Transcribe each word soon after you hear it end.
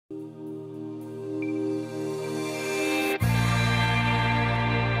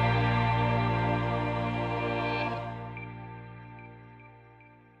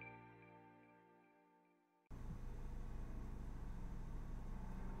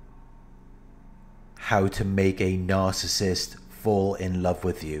How to make a narcissist fall in love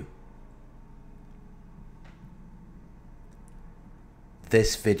with you.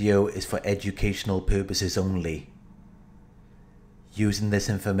 This video is for educational purposes only. Using this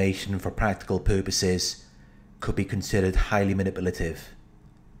information for practical purposes could be considered highly manipulative,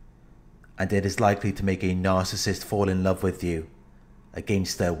 and it is likely to make a narcissist fall in love with you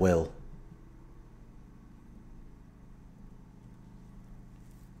against their will.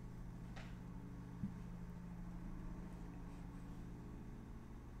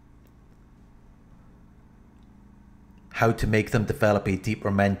 How to make them develop a deep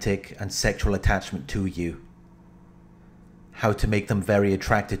romantic and sexual attachment to you. How to make them very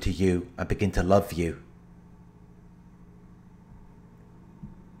attracted to you and begin to love you.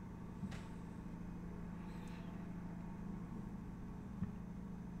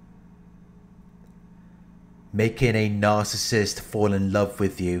 Making a narcissist fall in love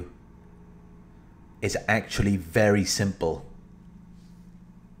with you is actually very simple.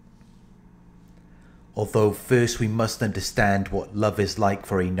 Although first we must understand what love is like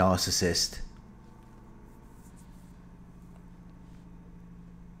for a narcissist.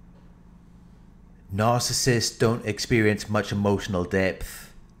 Narcissists don't experience much emotional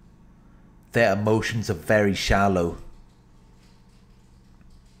depth. Their emotions are very shallow.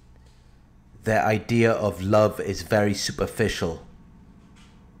 Their idea of love is very superficial.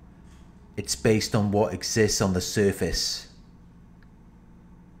 It's based on what exists on the surface.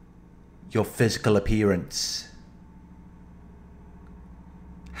 Your physical appearance,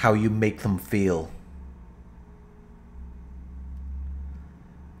 how you make them feel,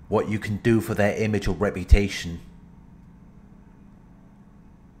 what you can do for their image or reputation.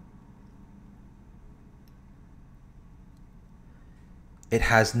 It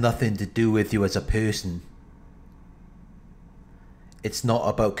has nothing to do with you as a person. It's not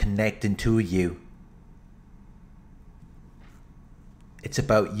about connecting to you. It's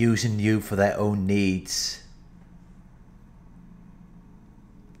about using you for their own needs.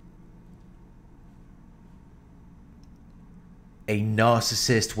 A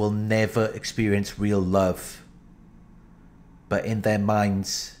narcissist will never experience real love, but in their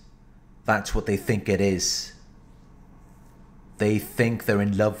minds, that's what they think it is. They think they're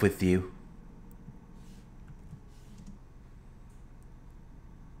in love with you.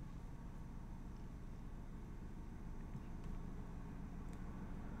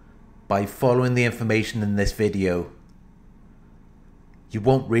 By following the information in this video, you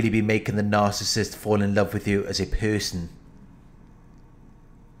won't really be making the narcissist fall in love with you as a person,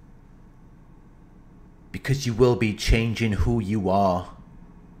 because you will be changing who you are.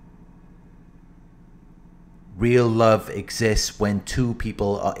 Real love exists when two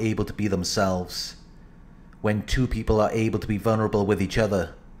people are able to be themselves, when two people are able to be vulnerable with each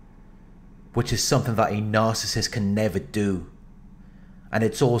other, which is something that a narcissist can never do. And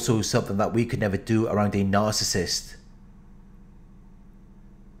it's also something that we could never do around a narcissist.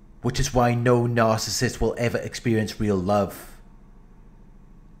 Which is why no narcissist will ever experience real love.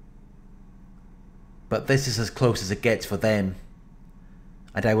 But this is as close as it gets for them.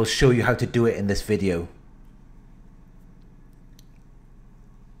 And I will show you how to do it in this video.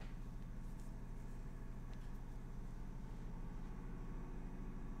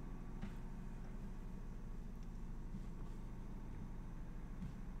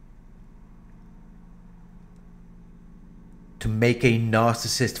 To make a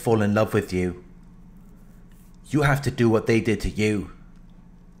narcissist fall in love with you, you have to do what they did to you.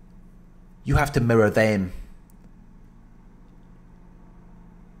 You have to mirror them.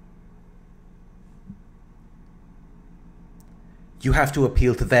 You have to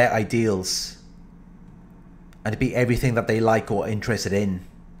appeal to their ideals and be everything that they like or are interested in.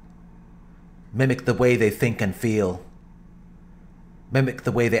 Mimic the way they think and feel. Mimic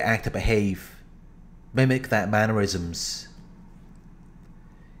the way they act or behave. Mimic their mannerisms.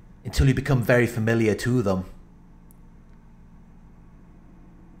 Until you become very familiar to them,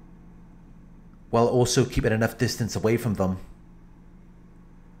 while also keeping enough distance away from them.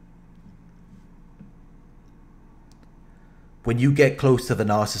 When you get close to the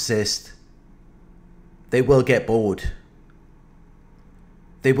narcissist, they will get bored.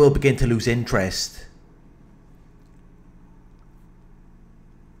 They will begin to lose interest.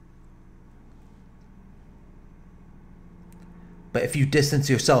 But if you distance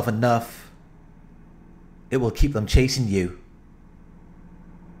yourself enough, it will keep them chasing you.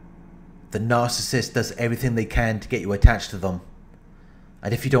 The narcissist does everything they can to get you attached to them.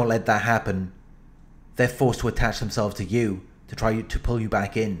 And if you don't let that happen, they're forced to attach themselves to you to try to pull you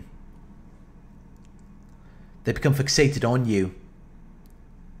back in. They become fixated on you.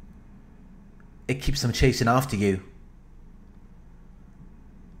 It keeps them chasing after you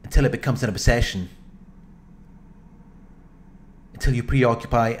until it becomes an obsession. Until you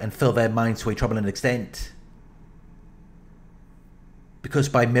preoccupy and fill their minds to a troubling extent. Because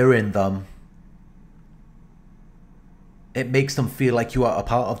by mirroring them, it makes them feel like you are a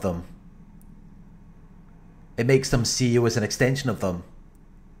part of them. It makes them see you as an extension of them.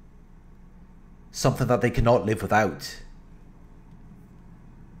 Something that they cannot live without.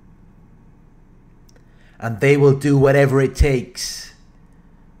 And they will do whatever it takes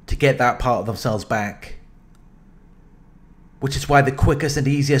to get that part of themselves back. Which is why the quickest and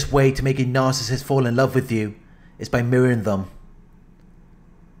easiest way to make a narcissist fall in love with you is by mirroring them.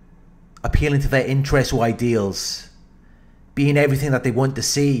 Appealing to their interests or ideals. Being everything that they want to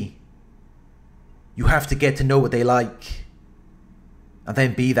see. You have to get to know what they like. And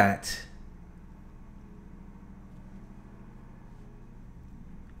then be that.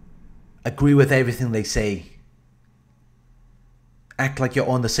 Agree with everything they say. Act like you're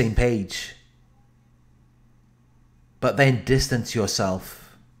on the same page. But then distance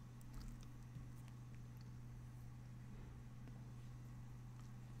yourself.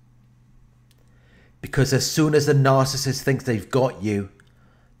 Because as soon as the narcissist thinks they've got you,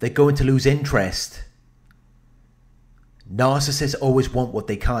 they're going to lose interest. Narcissists always want what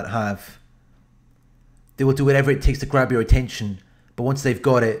they can't have. They will do whatever it takes to grab your attention, but once they've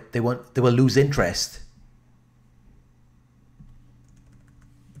got it, they will lose interest.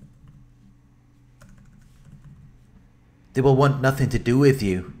 They will want nothing to do with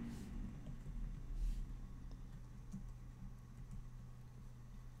you.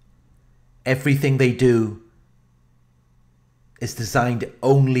 Everything they do is designed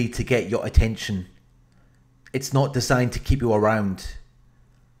only to get your attention. It's not designed to keep you around.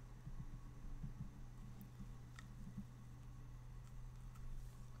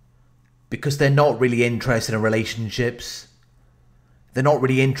 Because they're not really interested in relationships. They're not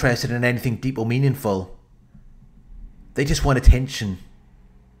really interested in anything deep or meaningful. They just want attention.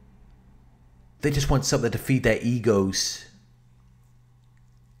 They just want something to feed their egos.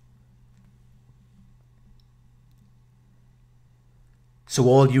 So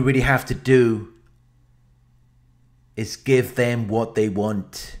all you really have to do is give them what they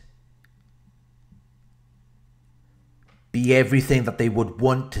want. Be everything that they would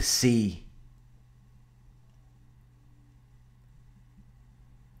want to see.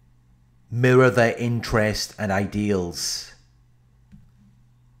 Mirror their interests and ideals.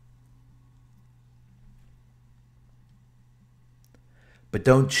 But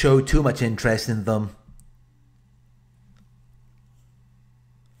don't show too much interest in them.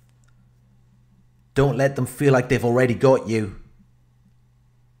 Don't let them feel like they've already got you.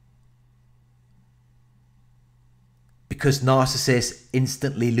 Because narcissists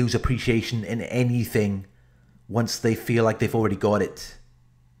instantly lose appreciation in anything once they feel like they've already got it.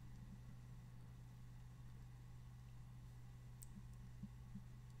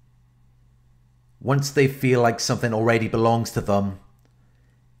 Once they feel like something already belongs to them,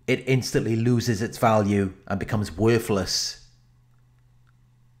 it instantly loses its value and becomes worthless.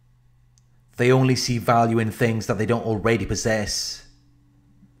 They only see value in things that they don't already possess.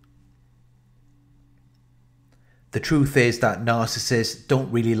 The truth is that narcissists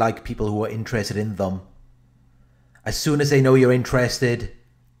don't really like people who are interested in them. As soon as they know you're interested,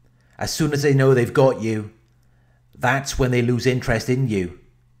 as soon as they know they've got you, that's when they lose interest in you.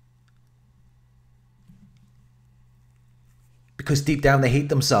 Because deep down they hate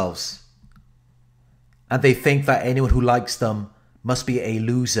themselves. And they think that anyone who likes them must be a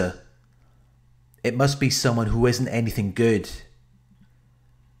loser. It must be someone who isn't anything good.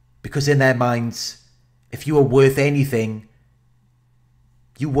 Because in their minds, if you were worth anything,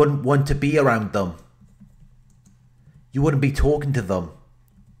 you wouldn't want to be around them. You wouldn't be talking to them.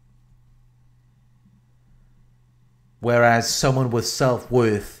 Whereas someone with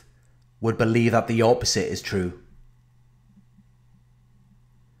self-worth would believe that the opposite is true.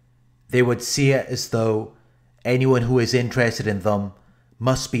 They would see it as though anyone who is interested in them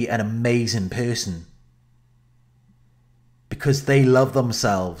must be an amazing person. Because they love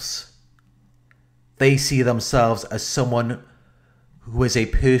themselves. They see themselves as someone who is a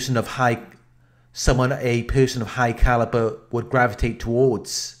person of high caliber would gravitate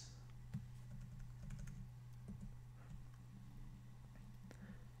towards.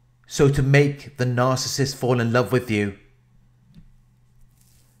 So to make the narcissist fall in love with you,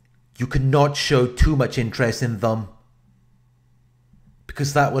 you cannot show too much interest in them,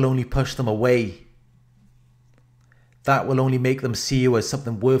 because that will only push them away. That will only make them see you as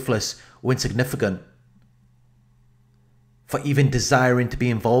something worthless or insignificant for even desiring to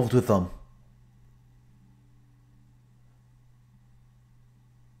be involved with them.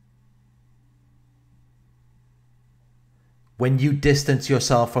 When you distance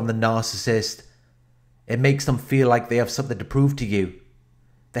yourself from the narcissist, it makes them feel like they have something to prove to you.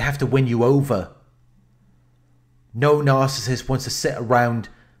 They have to win you over. No narcissist wants to sit around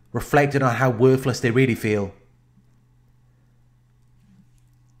reflecting on how worthless they really feel.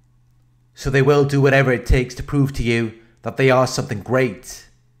 So they will do whatever it takes to prove to you that they are something great.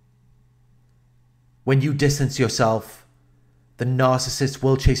 When you distance yourself, the narcissist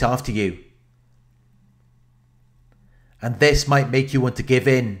will chase after you. And this might make you want to give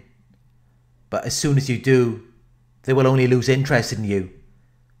in. But as soon as you do, they will only lose interest in you.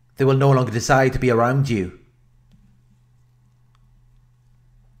 They will no longer desire to be around you.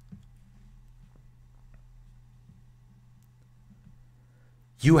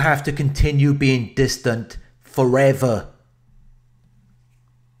 You have to continue being distant forever.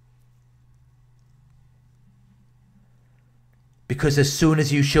 Because as soon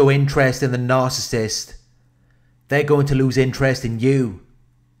as you show interest in the narcissist, they're going to lose interest in you.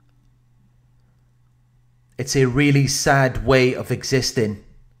 It's a really sad way of existing.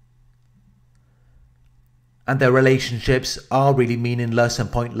 And their relationships are really meaningless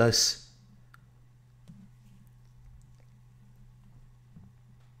and pointless.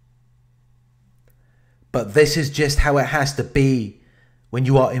 But this is just how it has to be when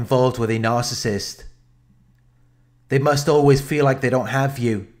you are involved with a narcissist. They must always feel like they don't have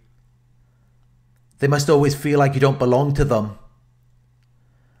you. They must always feel like you don't belong to them.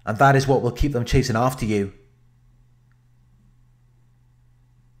 And that is what will keep them chasing after you.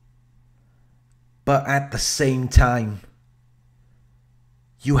 But at the same time,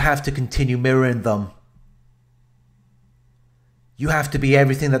 you have to continue mirroring them. You have to be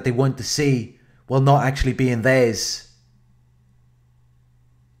everything that they want to see while not actually being theirs.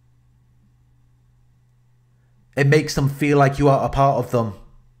 It makes them feel like you are a part of them.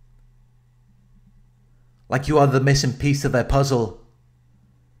 Like you are the missing piece of their puzzle.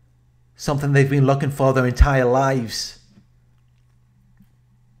 Something they've been looking for their entire lives.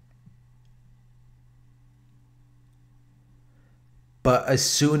 But as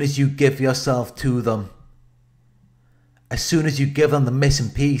soon as you give yourself to them, as soon as you give them the missing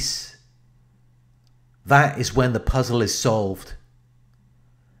piece, that is when the puzzle is solved.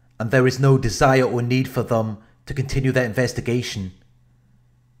 And there is no desire or need for them to continue their investigation.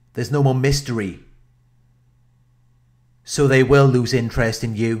 There's no more mystery. So they will lose interest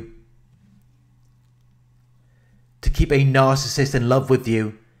in you. To keep a narcissist in love with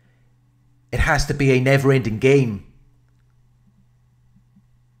you, it has to be a never-ending game.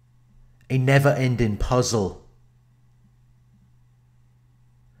 A never-ending puzzle.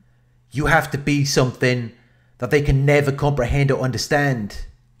 You have to be something that they can never comprehend or understand.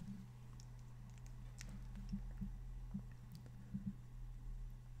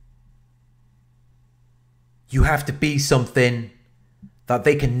 You have to be something that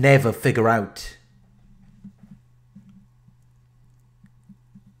they can never figure out.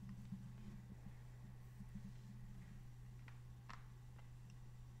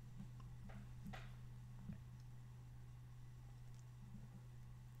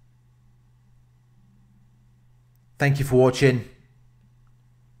 Thank you for watching.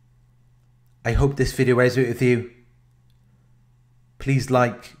 I hope this video resonated with you. Please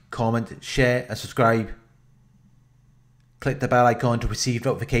like, comment, share and subscribe. Click the bell icon to receive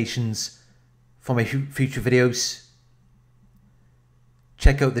notifications for my future videos.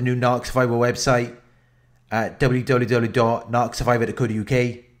 Check out the new Narc Survivor website at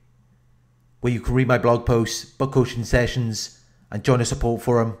www.narcsurvivor.co.uk, where you can read my blog posts, book coaching sessions and join a support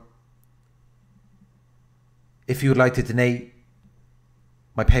forum. If you would like to donate,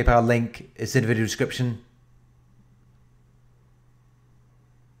 my PayPal link is in the video description.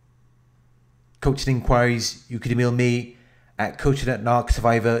 Coaching inquiries, you can email me at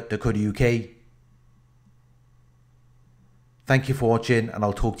coaching@narcsurvivor.co.uk. Thank you for watching and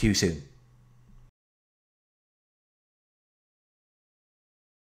I'll talk to you soon.